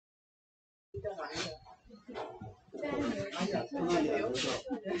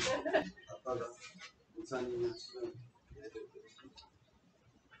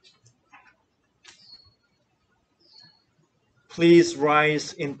Please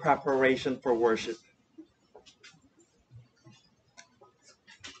rise in preparation for worship.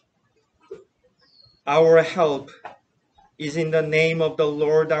 Our help is in the name of the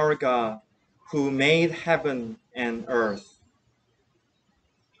Lord our God, who made heaven and earth.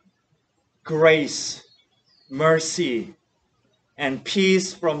 Grace, mercy, and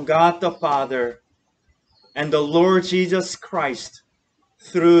peace from God the Father and the Lord Jesus Christ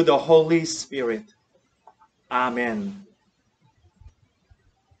through the Holy Spirit. Amen.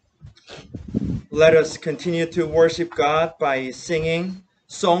 Let us continue to worship God by singing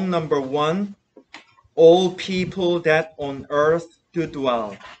song number 1, All People That on Earth Do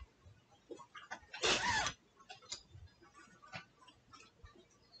Dwell.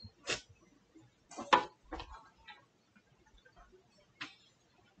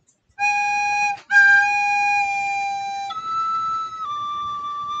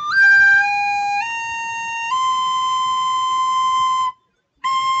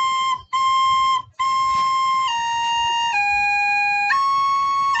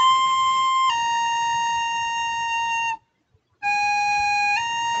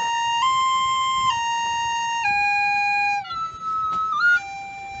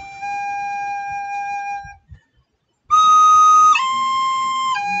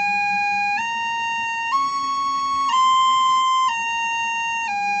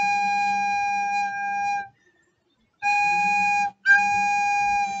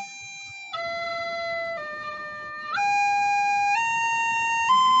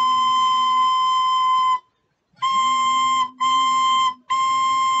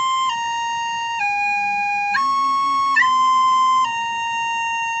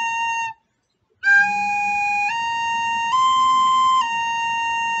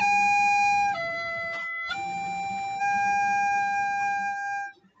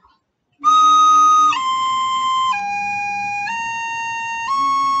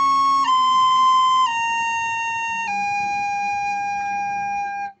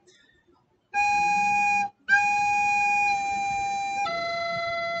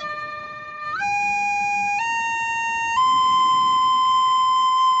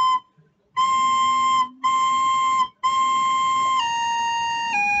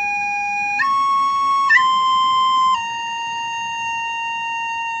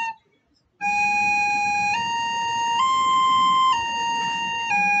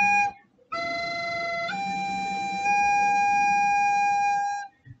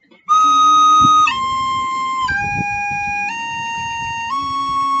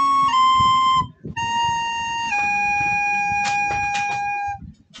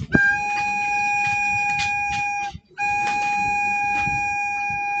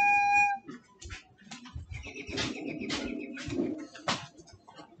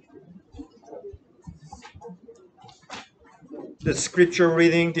 The scripture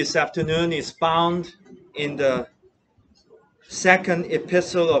reading this afternoon is found in the second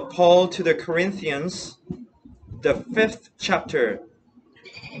epistle of Paul to the Corinthians, the 5th chapter.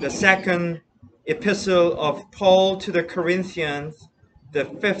 The second epistle of Paul to the Corinthians, the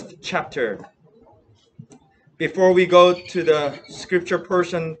 5th chapter. Before we go to the scripture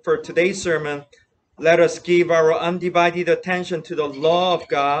portion for today's sermon, let us give our undivided attention to the law of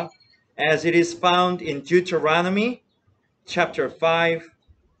God as it is found in Deuteronomy chapter 5,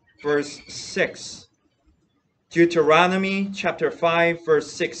 verse 6. Deuteronomy chapter 5,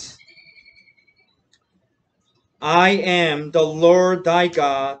 verse 6. I am the Lord thy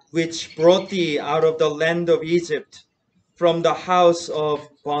God, which brought thee out of the land of Egypt, from the house of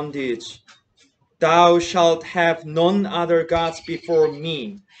bondage. Thou shalt have none other gods before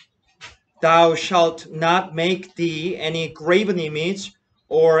me. Thou shalt not make thee any graven image,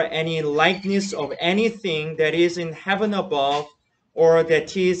 or any likeness of anything that is in heaven above, or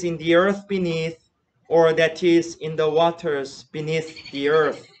that is in the earth beneath, or that is in the waters beneath the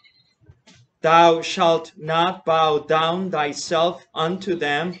earth. Thou shalt not bow down thyself unto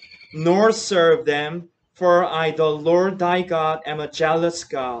them, nor serve them, for I, the Lord thy God, am a jealous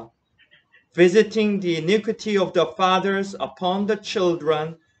God, visiting the iniquity of the fathers upon the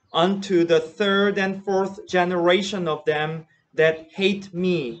children, unto the third and fourth generation of them that hate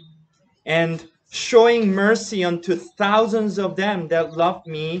me, and showing mercy unto thousands of them that love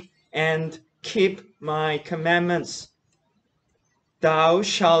me and keep my commandments. Thou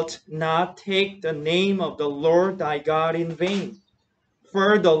shalt not take the name of the Lord thy God in vain,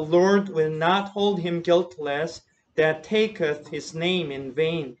 for the Lord will not hold him guiltless that taketh his name in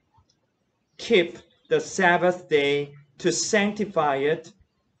vain. keep the Sabbath day to sanctify it,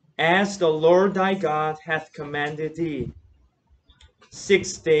 as the Lord thy God hath commanded thee.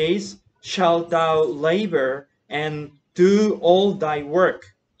 6 days shalt thou labor and do all thy work,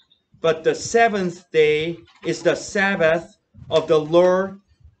 but the seventh day is the Sabbath of the Lord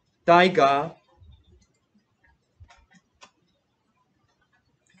thy God.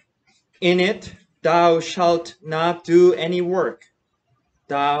 In it thou shalt not do any work,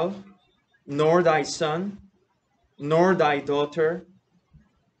 thou, nor thy son, nor thy daughter,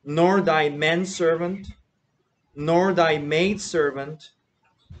 nor thy manservant, nor thy maidservant,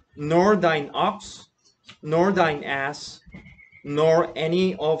 nor thine ox, nor thine ass, nor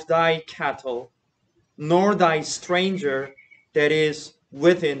any of thy cattle, nor thy stranger that is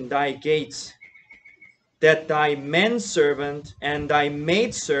within thy gates, that thy manservant and thy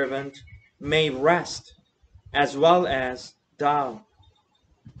maidservant may rest, as well as thou.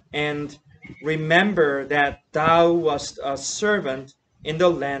 And remember that thou wast a servant in the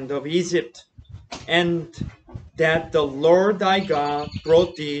land of Egypt, and that the Lord thy God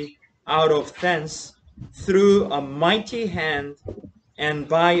brought thee out of thence through a mighty hand and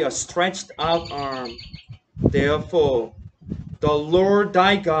by a stretched out arm. Therefore, the Lord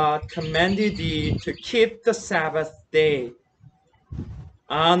thy God commanded thee to keep the Sabbath day.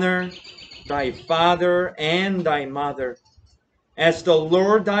 Honor thy father and thy mother, as the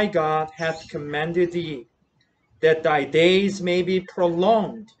Lord thy God hath commanded thee, that thy days may be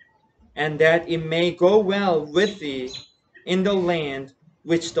prolonged, and that it may go well with thee in the land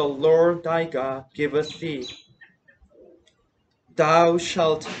which the Lord thy God giveth thee. Thou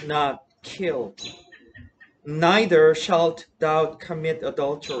shalt not kill, neither shalt thou commit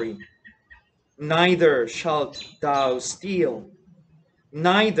adultery, neither shalt thou steal,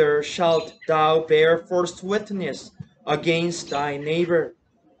 neither shalt thou bear false witness against thy neighbor,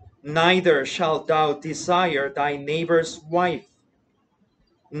 neither shalt thou desire thy neighbor's wife,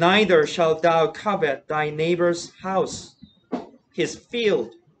 neither shalt thou covet thy neighbor's house, his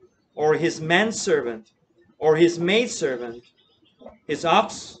field, or his manservant, or his maidservant, his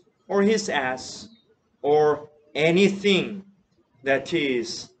ox, or his ass, or anything that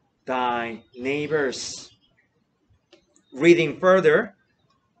is thy neighbor's. Reading further,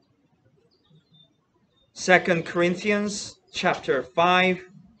 2 Corinthians chapter 5,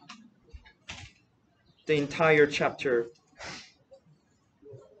 the entire chapter.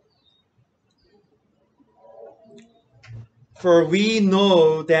 For we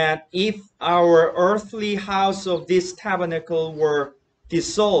know that if our earthly house of this tabernacle were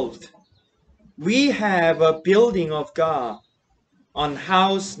dissolved, we have a building of God, an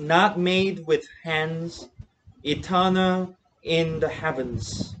house not made with hands, eternal in the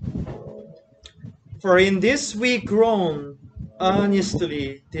heavens. For in this we groan,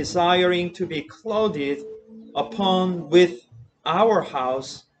 earnestly desiring to be clothed upon with our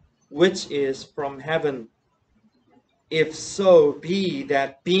house, which is from heaven. If so be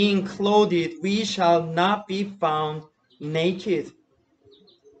that being clothed we shall not be found naked.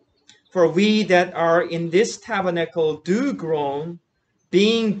 For we that are in this tabernacle do groan,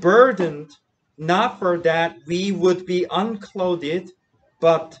 being burdened, not for that we would be unclothed,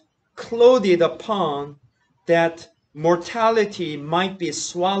 but clothed upon, that mortality might be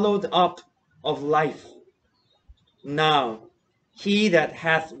swallowed up of life. Now, he that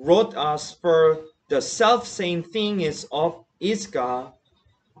hath wrought us for the selfsame thing is God,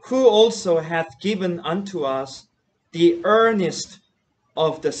 who also hath given unto us the earnest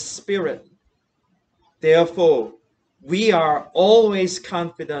of the Spirit. Therefore, we are always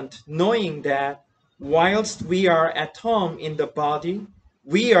confident, knowing that whilst we are at home in the body,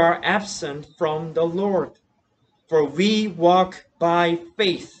 we are absent from the Lord. For we walk by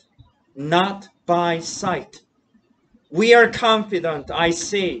faith, not by sight. We are confident, I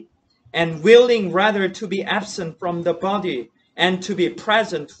say, and willing rather to be absent from the body and to be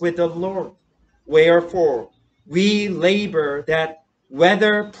present with the Lord. Wherefore, we labor that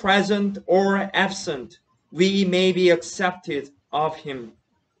whether present or absent, we may be accepted of him.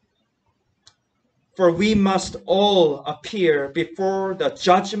 For we must all appear before the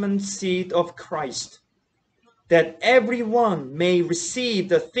judgment seat of Christ, that every one may receive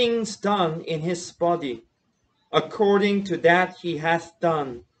the things done in his body, according to that he hath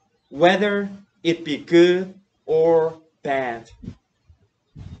done, whether it be good or bad.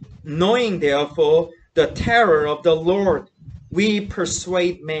 Knowing therefore the terror of the Lord, we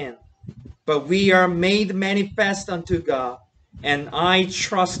persuade men, but we are made manifest unto God, and I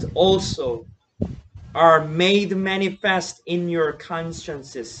trust also are made manifest in your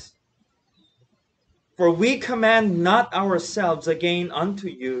consciences. For we command not ourselves again unto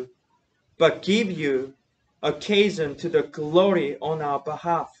you, but give you occasion to the glory on our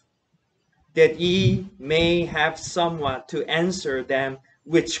behalf, that ye may have somewhat to answer them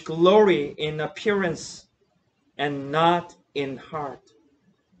which glory in appearance and not in heart.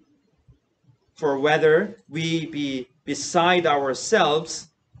 For whether we be beside ourselves,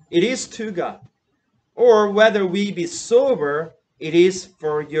 it is to God, or whether we be sober, it is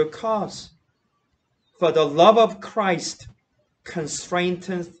for your cause. For the love of Christ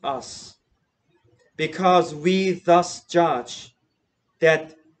constraineth us, because we thus judge,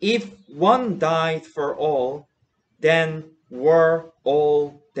 that if one died for all, then were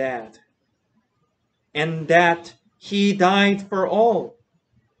all dead. And that he died for all,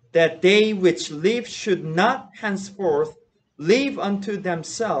 that they which live should not henceforth live unto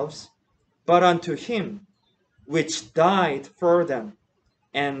themselves, but unto him which died for them,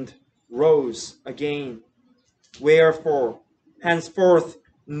 and rose again. Wherefore, henceforth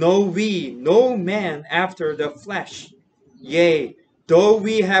know we no man after the flesh. Yea, though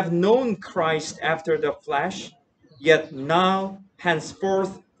we have known Christ after the flesh, yet now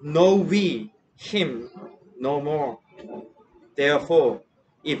henceforth know we him no more. Therefore,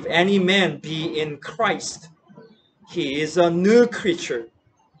 if any man be in Christ, he is a new creature.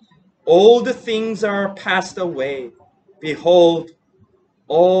 Old things are passed away. Behold,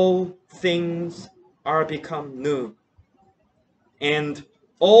 all things are become new. And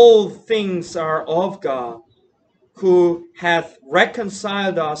all things are of God, who hath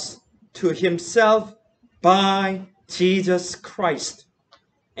reconciled us to himself by Jesus Christ,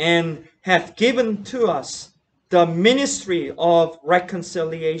 and hath given to us the ministry of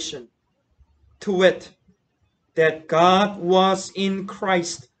reconciliation, to wit, that God was in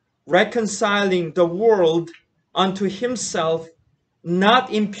Christ reconciling the world unto himself,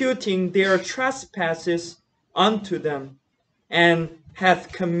 not imputing their trespasses unto them, and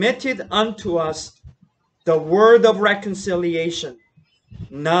hath committed unto us the word of reconciliation.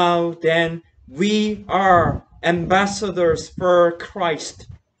 Now then, we are ambassadors for Christ,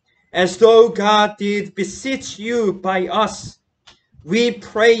 as though God did beseech you by us. We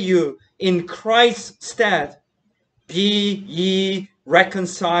pray you in Christ's stead, be ye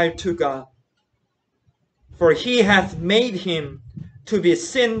reconciled to God. For he hath made him to be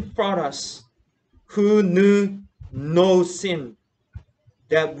sin for us, who knew no sin,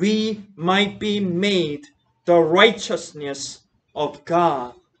 that we might be made the righteousness of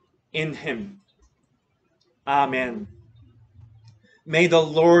God in him. Amen. May the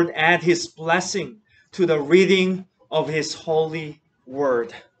Lord add his blessing to the reading of his holy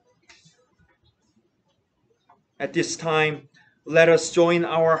word. At this time, let us join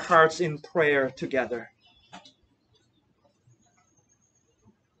our hearts in prayer together.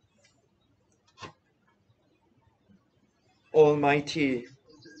 Almighty,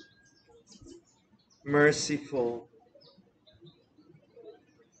 merciful,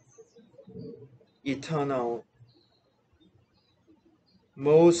 eternal,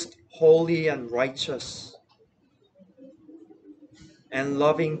 most holy and righteous, and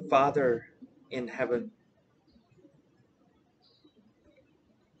loving Father in heaven,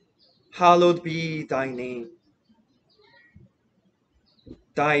 hallowed be thy name.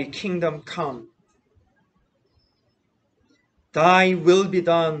 Thy kingdom come. Thy will be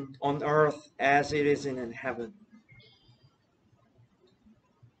done on earth as it is in heaven.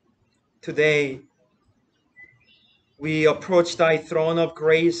 Today, we approach thy throne of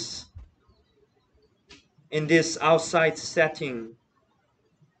grace in this outside setting.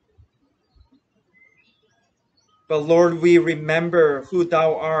 But Lord, we remember who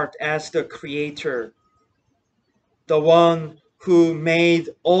thou art as the Creator, the one who made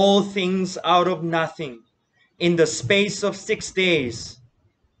all things out of nothing in the space of 6 days,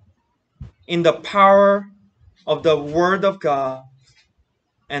 in the power of the Word of God,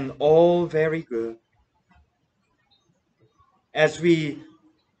 and all very good. As we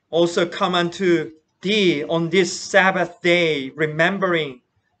also come unto thee on this Sabbath day, remembering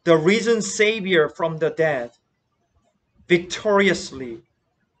the risen Savior from the dead, victoriously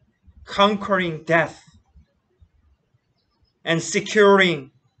conquering death and securing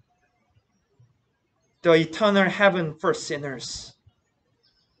the eternal heaven for sinners.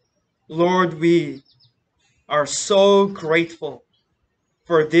 Lord, we are so grateful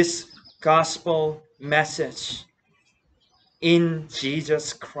for this gospel message in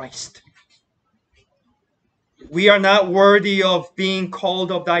Jesus Christ. We are not worthy of being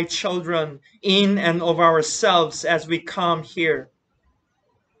called of thy children in and of ourselves as we come here,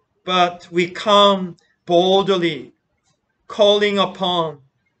 but we come boldly, calling upon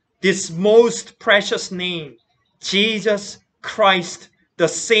this most precious name, Jesus Christ, the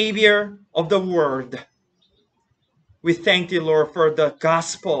Savior of the world. We thank thee, Lord, for the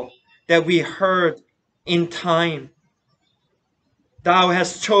gospel that we heard in time. Thou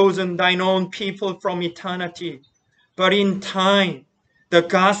hast chosen thine own people from eternity, but in time the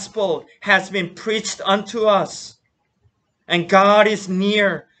gospel has been preached unto us, and God is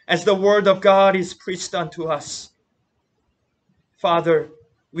near as the word of God is preached unto us. Father,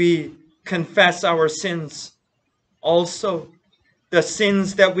 we confess our sins also, the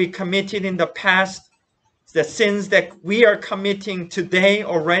sins that we committed in the past, the sins that we are committing today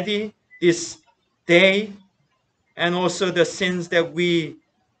already, this day, and also the sins that we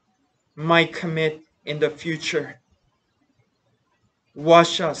might commit in the future.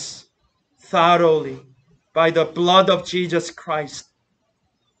 Wash us thoroughly by the blood of Jesus Christ,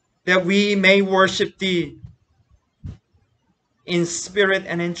 that we may worship thee in spirit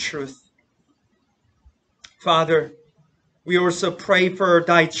and in truth. Father, we also pray for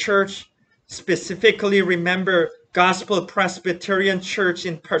thy church, specifically remember Gospel Presbyterian Church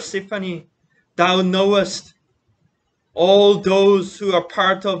in Persephone. Thou knowest all those who are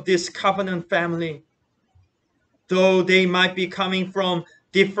part of this covenant family, though they might be coming from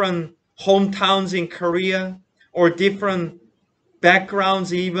different hometowns in Korea or different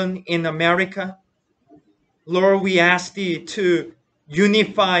backgrounds even in America. Lord, we ask thee to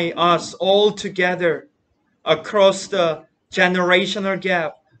unify us all together across the generational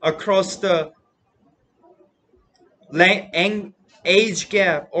gap, across the age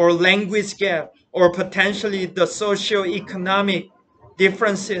gap or language gap, or potentially the socio-economic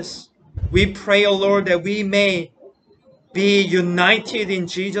differences. We pray, O Lord, that we may be united in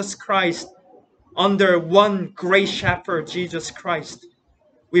Jesus Christ under one great shepherd, Jesus Christ.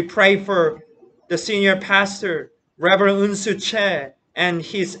 We pray for the senior pastor, Reverend Unsu Che, and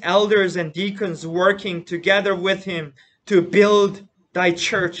his elders and deacons working together with him to build thy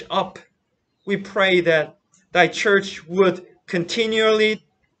church up. We pray that thy church would continually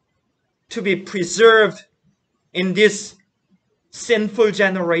to be preserved in this sinful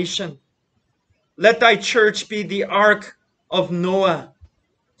generation. Let thy church be the ark of Noah,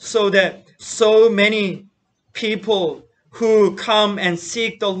 so that so many people who come and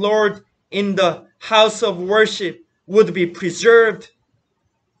seek the Lord in the house of worship would be preserved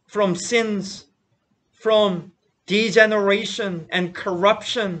from sins, from degeneration and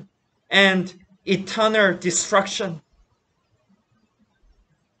corruption and eternal destruction.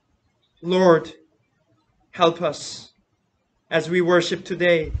 Lord, help us as we worship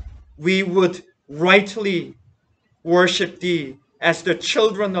today. We would rightly worship thee as the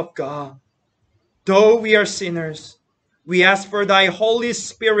children of God. Though we are sinners, we ask for thy Holy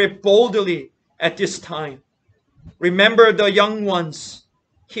Spirit boldly at this time. Remember the young ones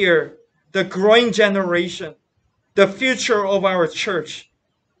here, the growing generation, the future of our church.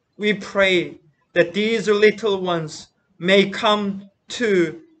 We pray that these little ones may come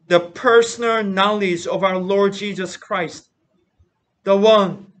to the personal knowledge of our Lord Jesus Christ, the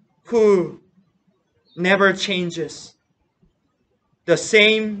one who never changes, the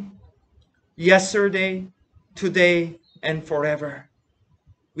same yesterday, today, and forever.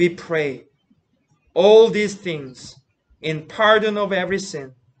 We pray all these things in pardon of every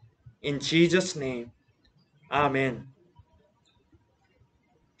sin. In Jesus' name, amen.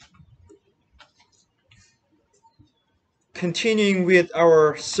 Continuing with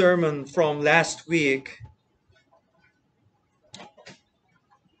our sermon from last week,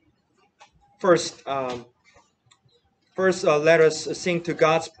 first let us sing to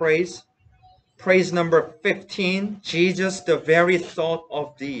God's praise. Praise number 15, Jesus, the very thought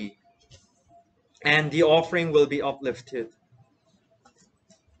of thee. And the offering will be uplifted.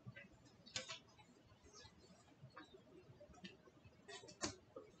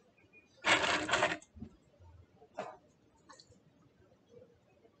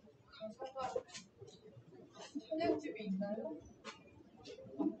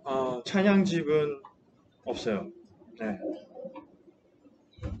 찬양집은 없어요. 네.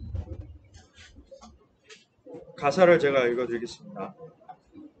 가사를 제가 읽어드리겠습니다.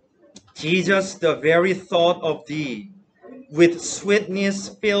 Jesus, the very thought of thee, with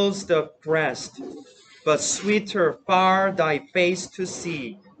sweetness fills the breast, but sweeter far thy face to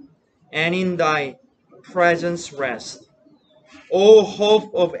see, and in thy presence rest. O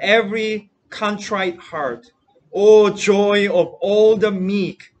hope of every contrite heart, O joy of all the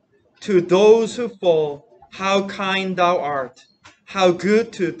meek, to those who fall, how kind thou art, how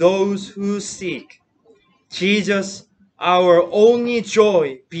good to those who seek. Jesus, our only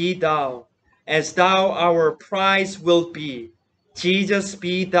joy be thou, as thou our prize wilt be. Jesus,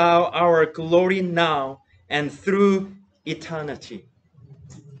 be thou our glory now and through eternity.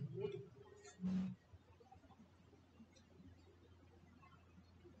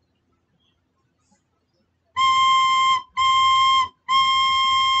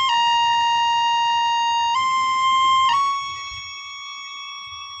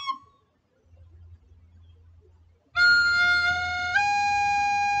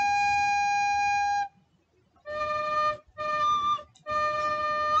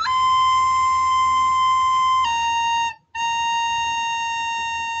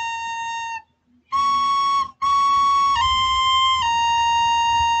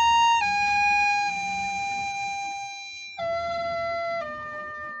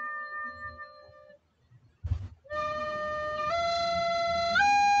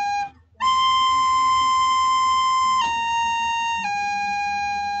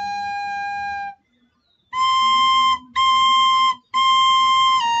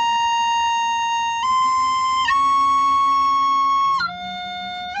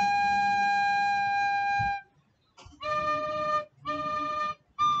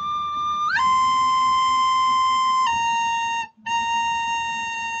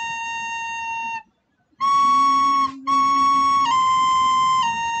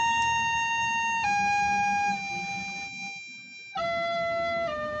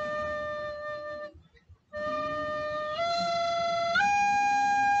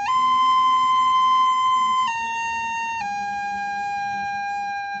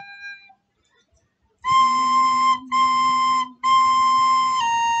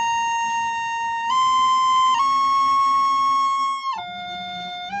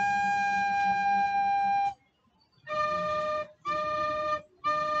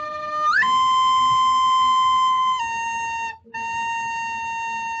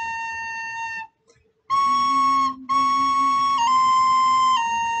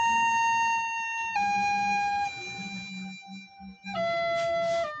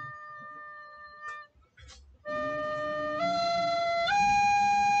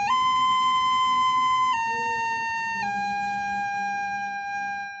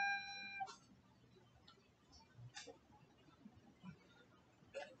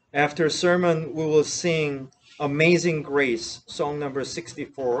 After sermon, we will sing Amazing Grace, song number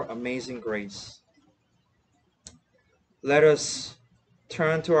 64, Amazing Grace. Let us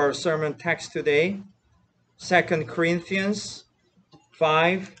turn to our sermon text today, 2 Corinthians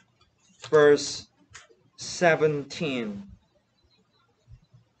 5, verse 17.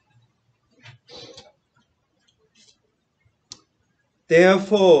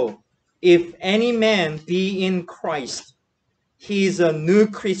 Therefore, if any man be in Christ, he is a new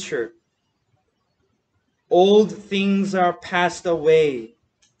creature. Old things are passed away.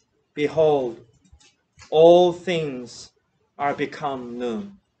 Behold, all things are become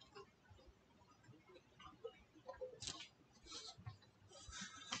new.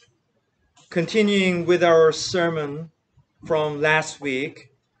 Continuing with our sermon from last week,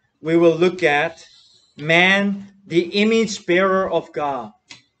 we will look at man, the image bearer of God.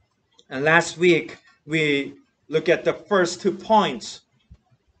 And last week, we looked at the first 2 points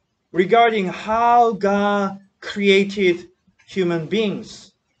regarding how God created human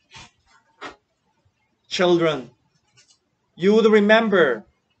beings. Children, you would remember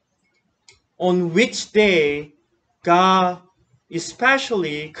on which day God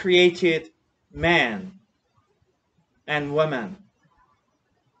especially created man and woman.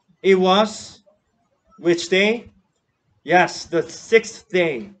 It was which day? Yes, the 6th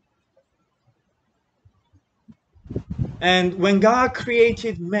day. And when God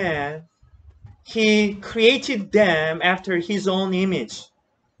created man, He created them after His own image.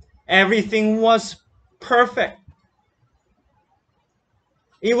 Everything was perfect.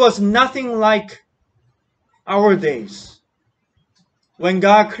 It was nothing like our days. When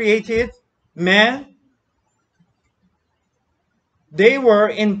God created man, they were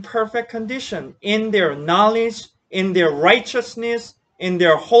in perfect condition in their knowledge, in their righteousness, in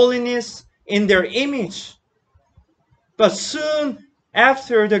their holiness, in their image. But soon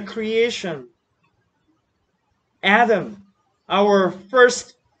after the creation, Adam, our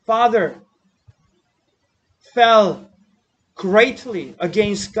first father, fell greatly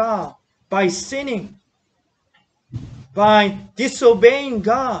against God by sinning, by disobeying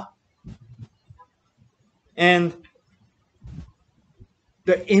God. And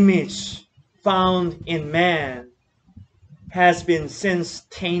the image found in man has been since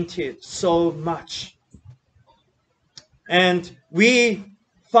tainted so much. And we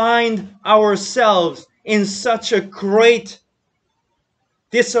find ourselves in such a great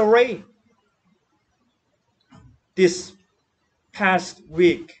disarray. This past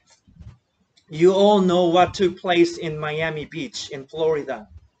week, you all know what took place in Miami Beach in Florida.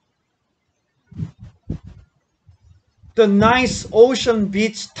 The nice Ocean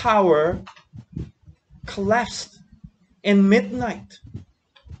Beach Tower collapsed in midnight.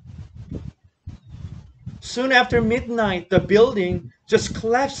 Soon after midnight, the building just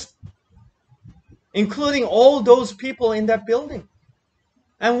collapsed, including all those people in that building.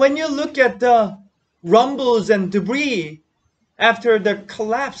 And when you look at the rumbles and debris after the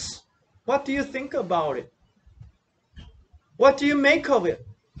collapse, what do you think about it? What do you make of it?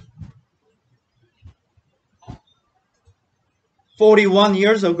 40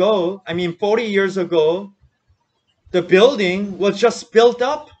 years ago, the building was just built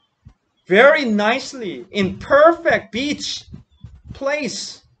up very nicely in perfect beach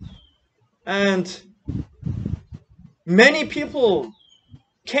place. And many people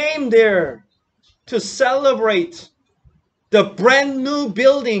came there to celebrate the brand new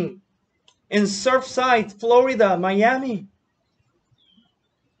building in Surfside, Florida, Miami.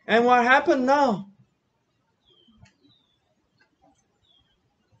 And what happened now?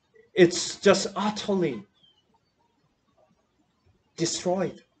 It's just utterly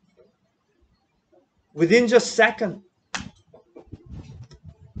destroyed. Within just a second.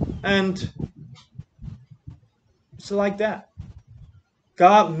 And it's like that.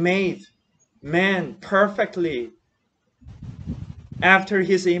 God made man perfectly after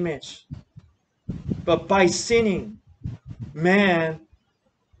His image. But by sinning, man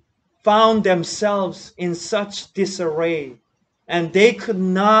found themselves in such disarray, and they could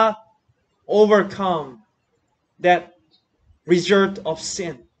not overcome that result of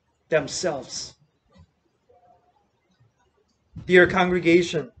sin themselves. Dear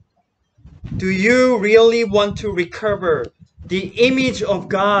congregation, do you really want to recover the image of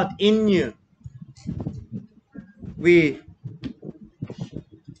God in you? We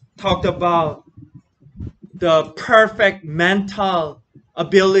talked about the perfect mental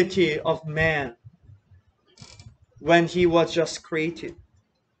ability of man when he was just created.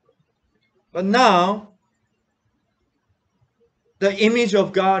 But now, the image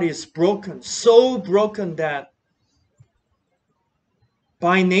of God is broken, so broken that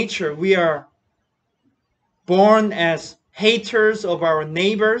by nature, we are born as haters of our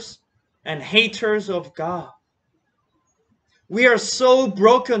neighbors and haters of God. We are so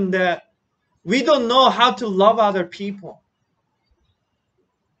broken that we don't know how to love other people.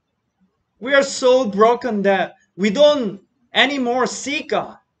 We are so broken that we don't anymore seek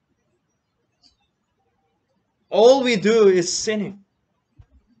God. All we do is sinning.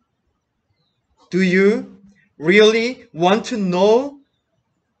 Do you really want to know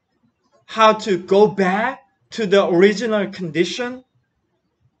how to go back to the original condition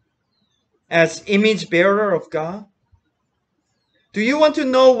as image bearer of God? Do you want to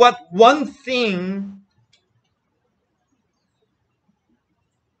know what one thing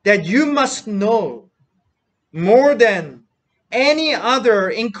that you must know more than any other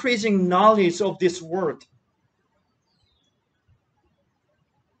increasing knowledge of this world?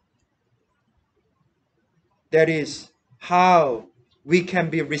 That is how we can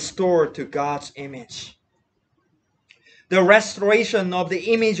be restored to God's image. The restoration of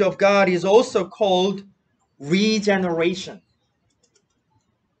the image of God is also called regeneration.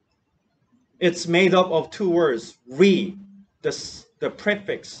 It's made up of two words, re, the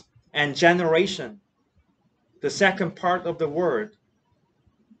prefix, and generation, the second part of the word.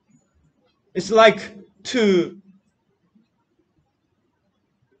 It's like to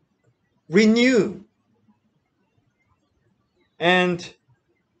renew and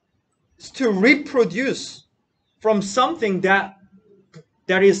to reproduce from something that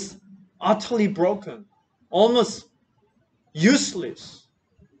is utterly broken, almost useless.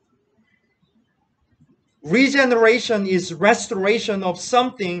 Regeneration is restoration of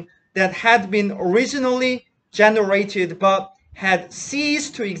something that had been originally generated but had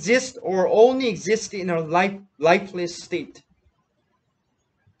ceased to exist or only existed in a lifeless state.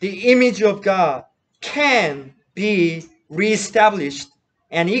 The image of God can be reestablished,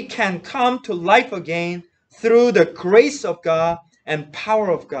 and it can come to life again through the grace of God and power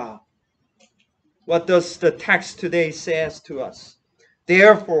of God. What does the text today says to us?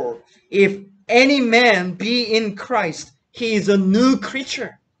 Therefore, if any man be in Christ, he is a new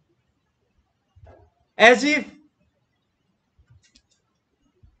creature. As if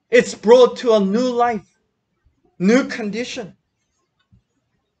it's brought to a new life, new condition.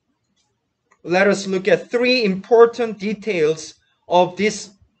 Let us look at three important details of this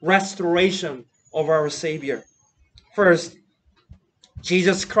restoration of our Savior. First,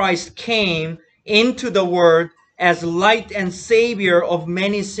 Jesus Christ came into the world as light and Savior of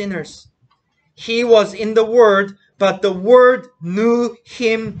many sinners. He was in the world, but the world knew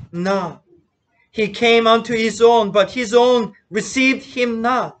him not. He came unto his own, but his own received him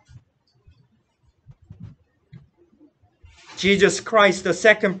not. Jesus Christ, the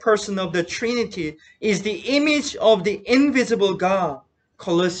second person of the Trinity, is the image of the invisible God.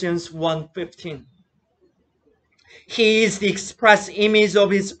 Colossians 1:15. He is the express image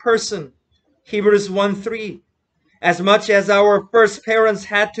of his person. Hebrews 1:3. As much as our first parents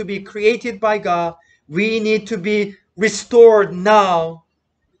had to be created by God, we need to be restored now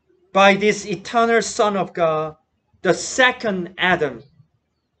by this eternal Son of God, the second Adam.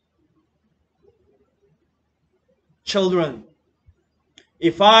 Children,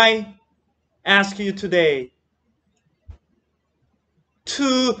 if I ask you today,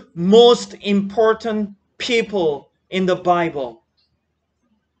 two most important people in the Bible,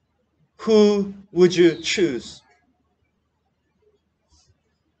 who would you choose?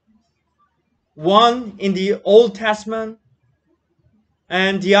 One in the Old Testament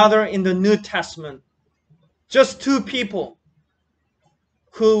and the other in the New Testament. Just two people.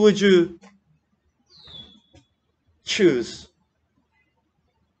 Who would you choose?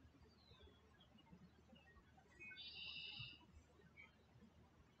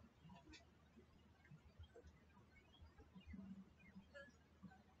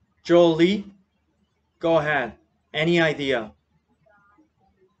 Jolie, go ahead. Any idea?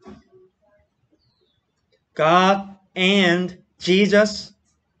 God and Jesus?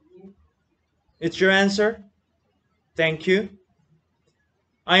 It's your answer? Thank you.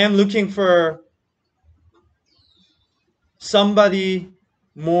 I am looking for somebody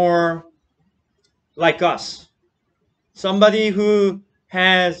more like us. Somebody who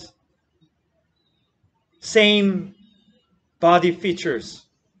has same body features.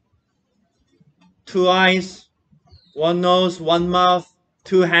 Two eyes, one nose, one mouth,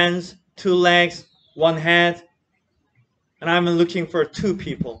 two hands, two legs, one head. And I'm looking for two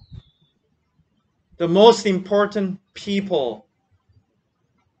people. The most important people.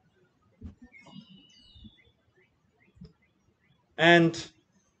 And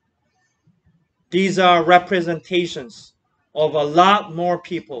these are representations. of a lot more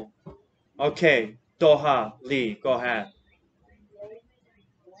people. Okay, Doha, Lee, go ahead.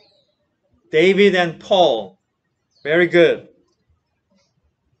 David and Paul, very good.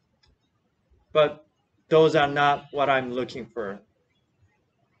 But those are not what I'm looking for.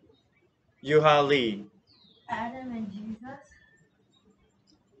 Yuha Lee. Adam and Jesus?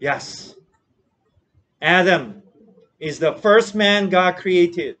 Yes. Adam is the first man God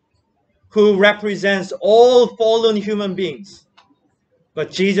created who represents all fallen human beings.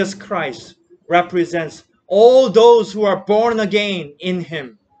 But Jesus Christ represents all those who are born again in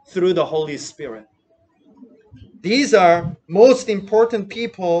him through the Holy Spirit. These are most important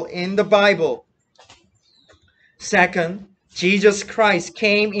people in the Bible. Second, Jesus Christ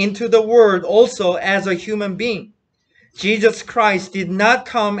came into the world also as a human being. Jesus Christ did not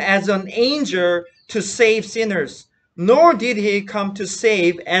come as an angel to save sinners, nor did he come to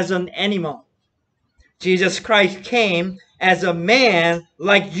save as an animal. Jesus Christ came as a man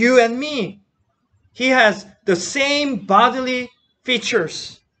like you and me. He has the same bodily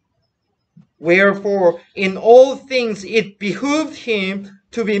features. Wherefore, in all things it behooved him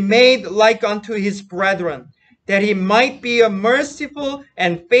to be made like unto his brethren, that he might be a merciful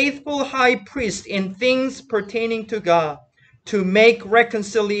and faithful high priest in things pertaining to God, to make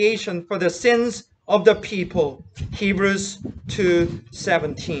reconciliation for the sins of the people. Hebrews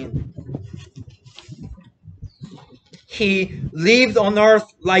 2:17. He lived on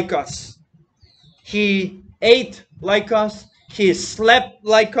earth like us. He ate like us. He slept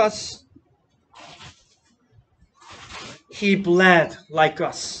like us. He bled like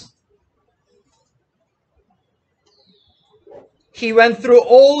us. He went through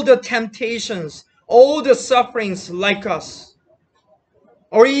all the temptations, all the sufferings like us,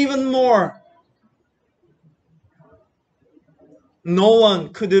 or even more. No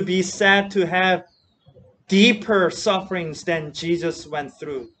one could be said to have deeper sufferings than Jesus went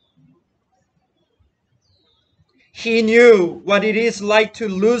through. He knew what it is like to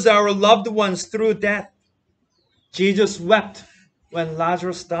lose our loved ones through death. Jesus wept when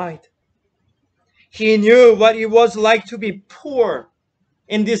Lazarus died. He knew what it was like to be poor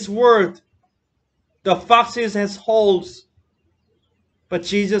in this world. The foxes has holes, but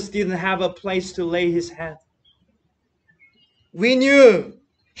Jesus didn't have a place to lay his head. He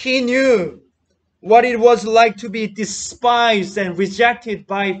knew what it was like to be despised and rejected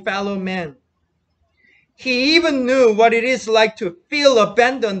by fellow men. He even knew what it is like to feel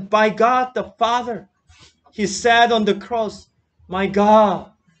abandoned by God the Father. He said on the cross, my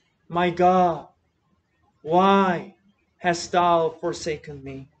God, why hast thou forsaken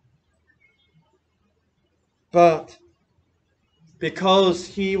me? But because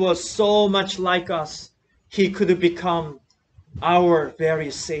he was so much like us, he could become our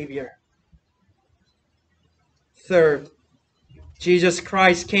very Savior. Third, Jesus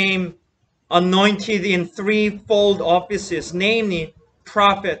Christ came anointed in threefold offices, namely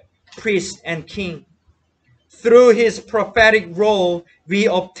prophet, priest, and king. Through his prophetic role, we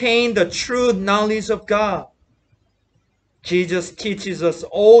obtain the true knowledge of God. Jesus teaches us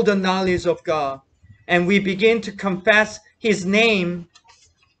all the knowledge of God, and we begin to confess his name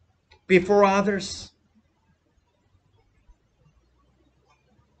before others.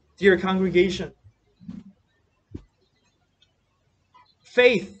 Dear congregation,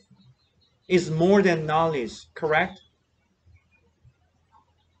 faith is more than knowledge, correct?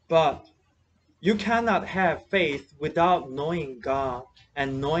 But you cannot have faith without knowing God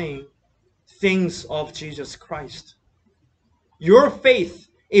and knowing things of Jesus Christ. Your faith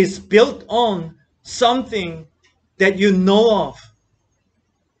is built on something that you know of.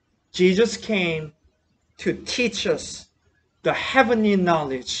 Jesus came to teach us the heavenly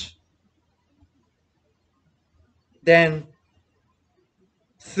knowledge. Then,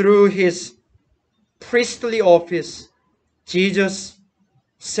 through his priestly office, Jesus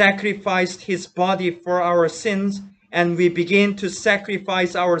sacrificed his body for our sins, and we begin to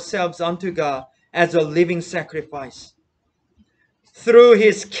sacrifice ourselves unto God as a living sacrifice. Through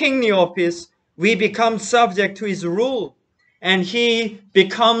his kingly office, we become subject to his rule, and he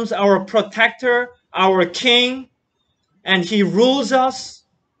becomes our protector, our king, and he rules us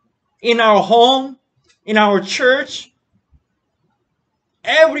in our home, in our church,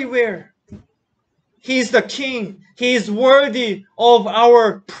 everywhere. He is the king. He is worthy of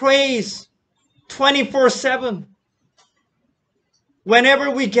our praise 24/7. Whenever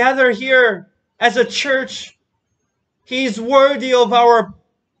we gather here as a church, he is worthy of our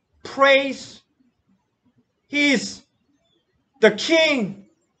praise. He is the king.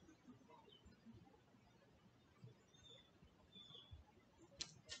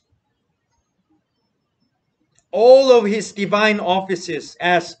 all of his divine offices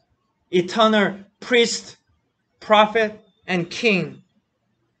as eternal priest, prophet, and king,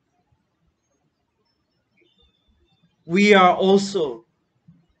 we are also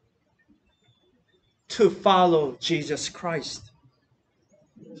to follow Jesus Christ.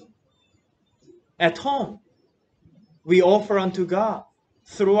 At home, we offer unto God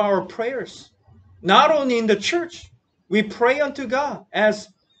through our prayers. Not only in the church, we pray unto God as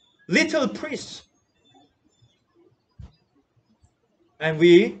little priests. And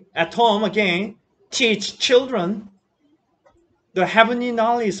we, at home again, teach children the heavenly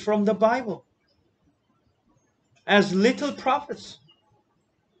knowledge from the Bible as little prophets.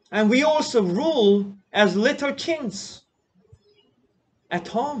 And we also rule as little kings at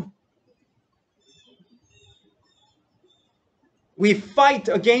home. We fight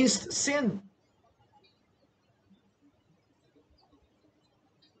against sin.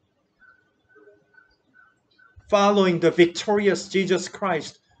 Following the victorious Jesus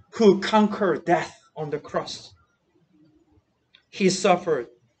Christ who conquered death on the cross. He suffered.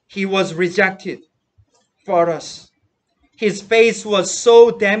 He was rejected for us. His face was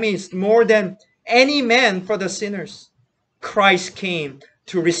so damaged more than any man for the sinners. Christ came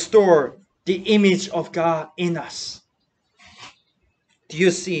to restore the image of God in us. Do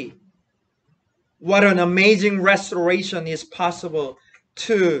you see what an amazing restoration is possible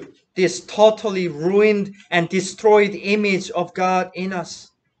to this totally ruined and destroyed image of God in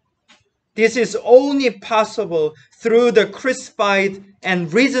us? This is only possible through the crucified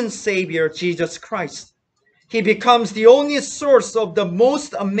and risen Savior, Jesus Christ. He becomes the only source of the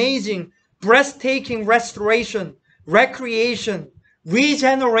most amazing, breathtaking restoration, recreation,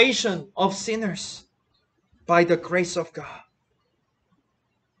 regeneration of sinners by the grace of God.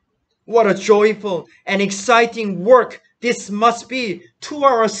 What a joyful and exciting work this must be to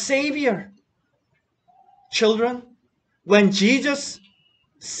our Savior. Children, when Jesus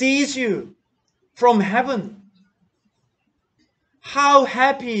sees you from heaven, how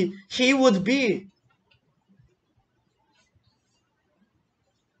happy he would be.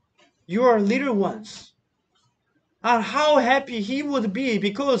 You are little ones. And how happy he would be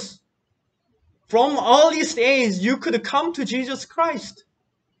because from earliest age you could come to Jesus Christ.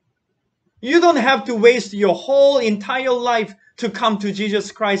 You don't have to waste your whole entire life to come to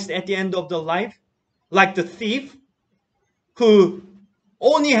Jesus Christ at the end of the life, like the thief who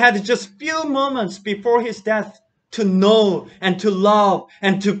only had just few moments before his death to know and to love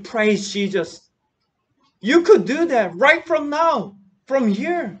and to praise Jesus. You could do that right from now, from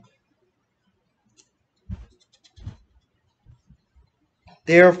here.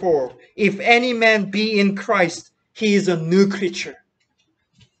 Therefore, if any man be in Christ, he is a new creature.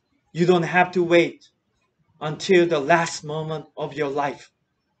 You don't have to wait until the last moment of your life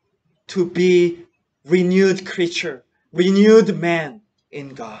to be renewed creature, renewed man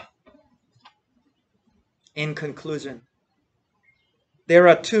in God. In conclusion, there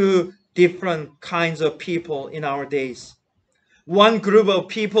are two different kinds of people in our days. One group of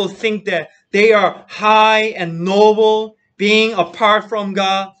people think that they are high and noble, being apart from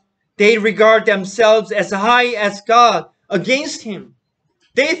God. They regard themselves as high as God against Him.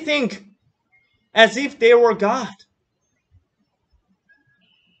 They think as if they were God.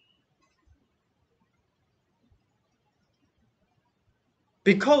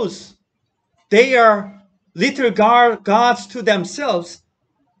 Because they are little gods to themselves.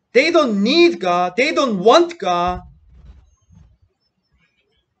 They don't need God. They don't want God.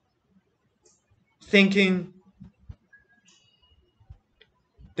 Thinking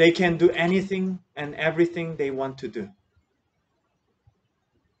they can do anything and everything they want to do.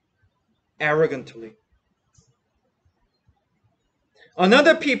 Arrogantly.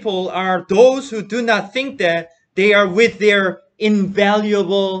 Another people are those who do not think that they are with their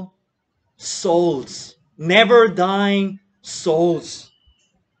invaluable souls, never dying souls.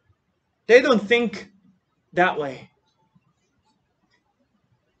 They don't think that way.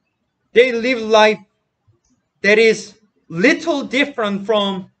 They live life that is little different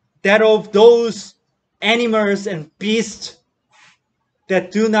from that of those animals and beasts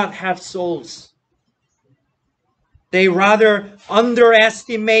that do not have souls. They rather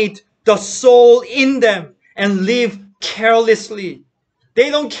underestimate the soul in them and live carelessly. They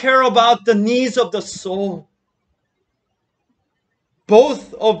don't care about the needs of the soul.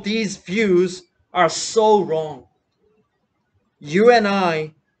 Both of these views are so wrong. You and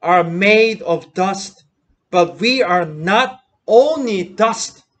I are made of dust, but we are not only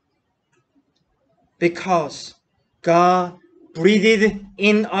dust because God breathed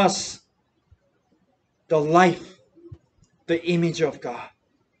in us the life, the image of God.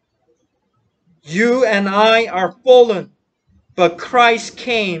 You and I are fallen, but Christ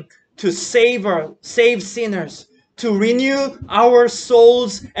came to save sinners, to renew our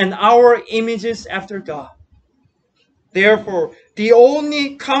souls and our images after God. Therefore, the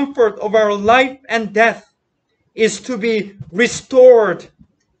only comfort of our life and death is to be restored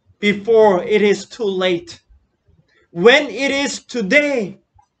before it is too late. When it is today,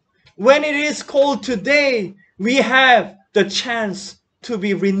 when it is called today, we have the chance to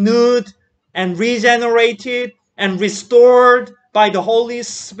be renewed and regenerated and restored by the Holy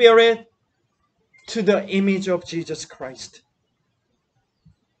Spirit to the image of Jesus Christ.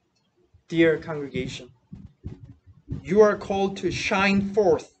 Dear congregation, you are called to shine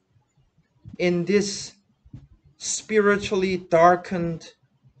forth in this spiritually darkened,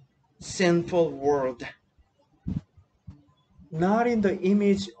 sinful world. Not in the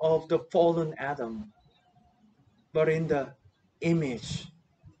image of the fallen Adam, but in the image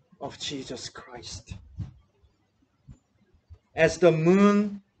of Jesus Christ. As the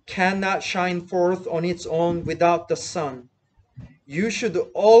moon cannot shine forth on its own without the sun, you should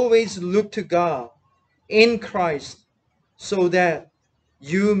always look to God in Christ so that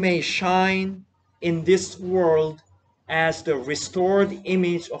you may shine in this world as the restored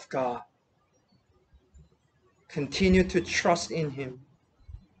image of God. Continue to trust in Him.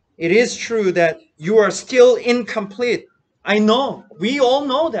 It is true that you are still incomplete. I know. We all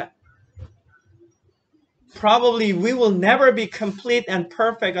know that. Probably we will never be complete and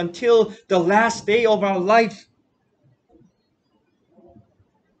perfect until the last day of our life.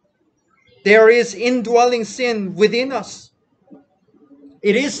 There is indwelling sin within us.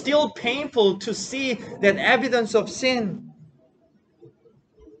 It is still painful to see that evidence of sin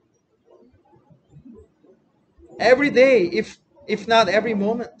every day, if not every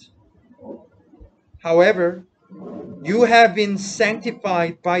moment. However, you have been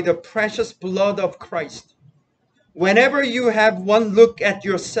sanctified by the precious blood of Christ. Whenever you have one look at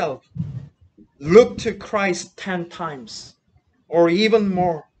yourself, look to Christ 10 times or even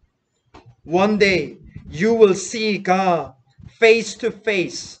more. One day you will see God face to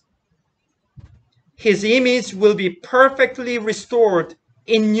face. His image will be perfectly restored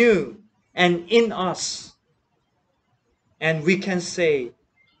in you and in us. And we can say,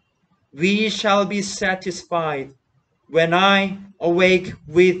 we shall be satisfied when I awake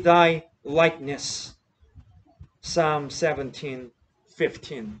with thy likeness. Psalm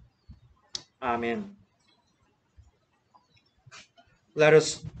 17:15. Amen. Let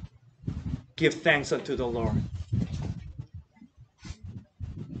us give thanks unto the Lord.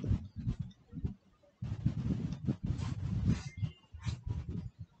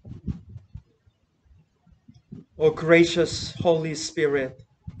 O gracious Holy Spirit,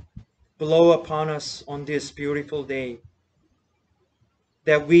 blow upon us on this beautiful day,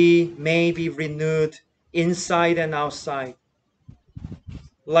 that we may be renewed inside and outside,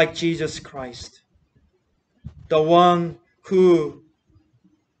 like Jesus Christ, the one who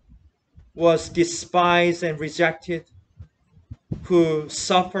was despised and rejected, who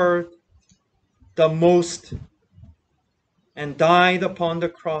suffered the most and died upon the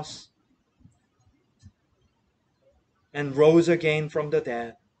cross and rose again from the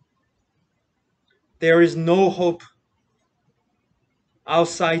dead. There is no hope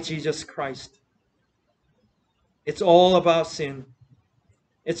outside Jesus Christ. It's all about sin.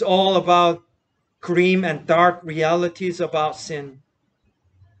 It's all about grim and dark realities about sin.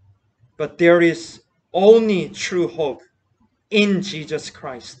 But there is only true hope in Jesus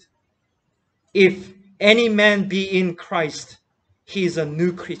Christ. If any man be in Christ, he is a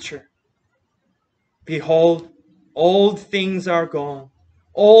new creature. Behold, old things are gone.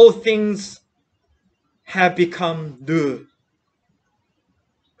 All things have become new.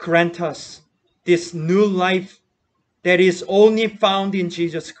 Grant us this new life that is only found in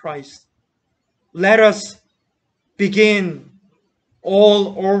Jesus Christ. Let us begin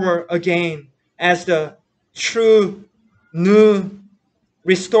all over again as the true, new,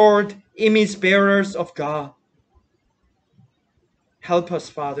 restored image bearers of God. Help us,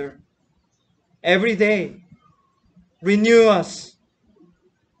 Father. Every day, renew us.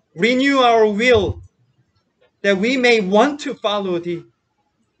 Renew our will that we may want to follow Thee.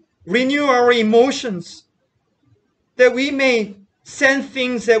 Renew our emotions that we may sense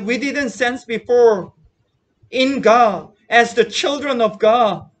things that we didn't sense before in God as the children of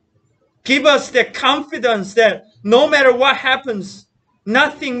God. Give us the confidence that no matter what happens,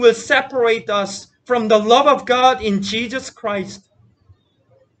 nothing will separate us from the love of God in Jesus Christ.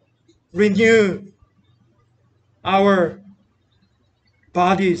 Renew our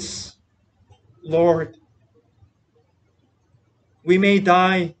bodies, Lord. We may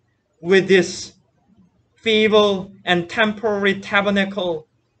die with this feeble and temporary tabernacle,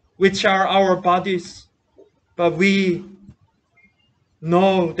 which are our bodies, but we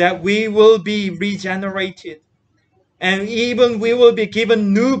know that we will be regenerated, and even we will be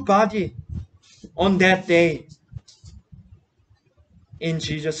given new body on that day in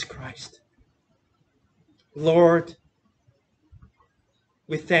Jesus Christ. Lord,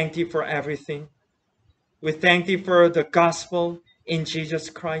 we thank Thee for everything. We thank Thee for the gospel in Jesus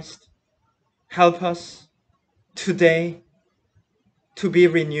Christ. Help us today to be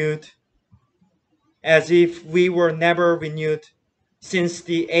renewed as if we were never renewed since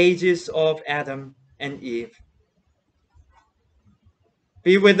the ages of Adam and Eve.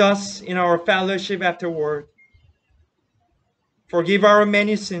 Be with us in our fellowship afterward. Forgive our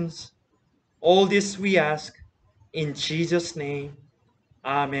many sins. All this we ask in Jesus' name.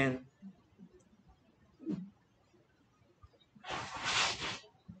 Amen.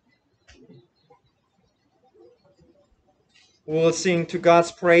 We will sing to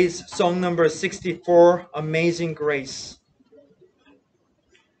God's praise, song number 64, Amazing Grace.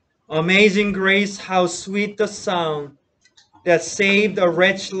 Amazing grace, how sweet the sound that saved a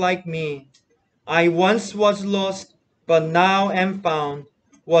wretch like me. I once was lost, but now am found,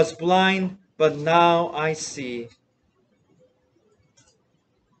 was blind, but now I see.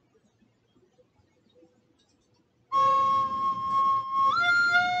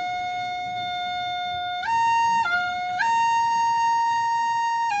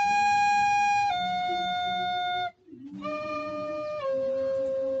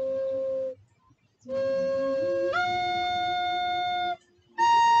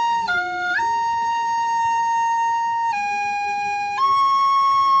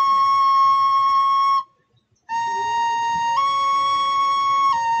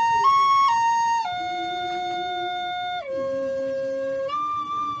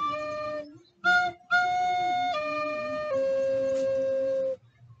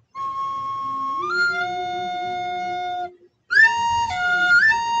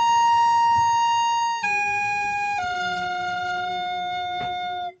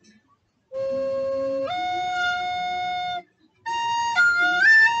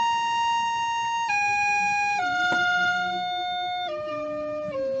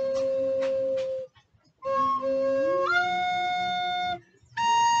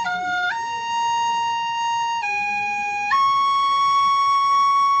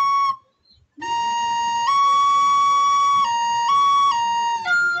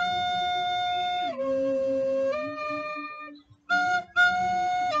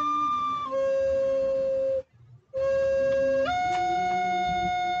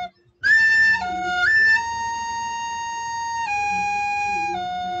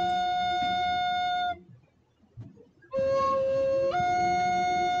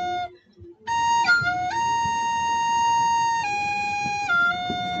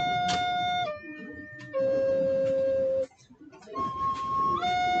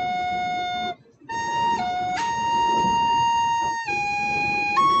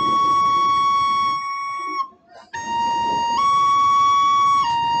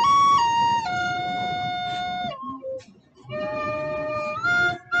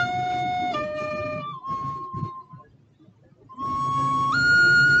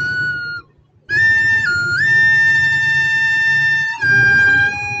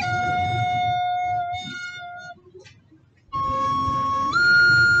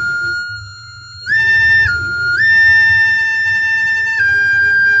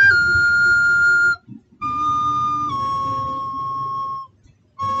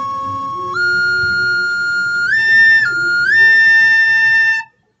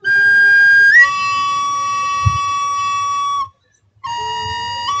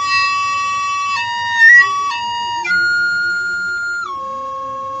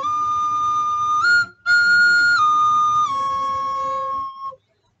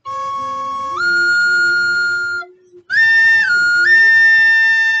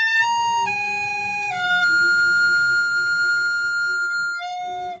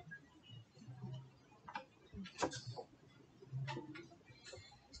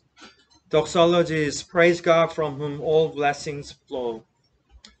 Doxology is praise God from whom all blessings flow.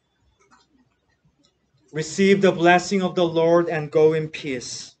 Receive the blessing of the Lord and go in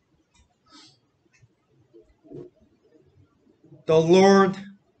peace. The Lord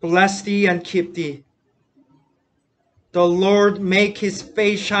bless thee and keep thee. The Lord make his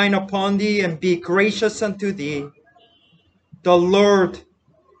face shine upon thee and be gracious unto thee. The Lord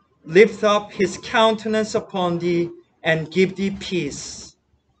lift up his countenance upon thee and give thee peace.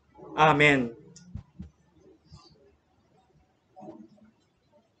 Amen.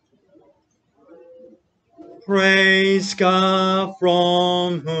 Praise God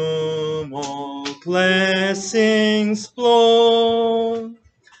from whom all blessings flow.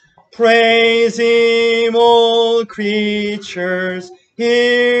 Praise Him, all creatures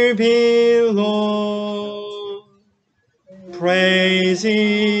here below. Praise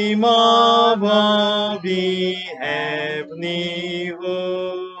Him above the heavenly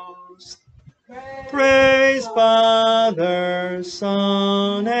host. Praise Father,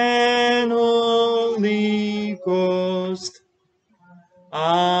 Son, and Holy Ghost.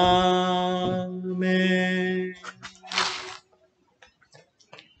 Amen.